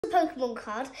Pokemon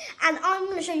card, and I'm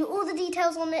going to show you all the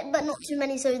details on it, but not too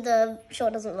many so the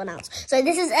shot doesn't run out. So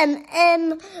this is an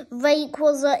M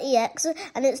Rayquaza EX,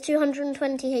 and it's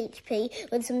 220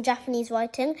 HP with some Japanese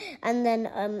writing, and then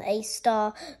a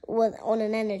star on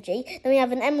an energy. Then we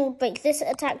have an Emerald Break. This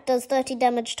attack does 30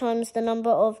 damage times the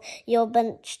number of your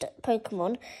benched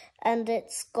Pokemon, and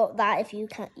it's got that if you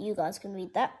guys can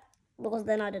read that, because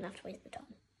then I don't have to waste the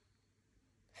time.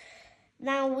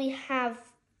 Now we have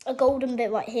a golden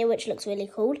bit right here, which looks really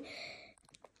cool.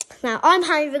 Now, I'm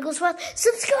Harry Wigglesworth.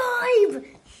 Subscribe!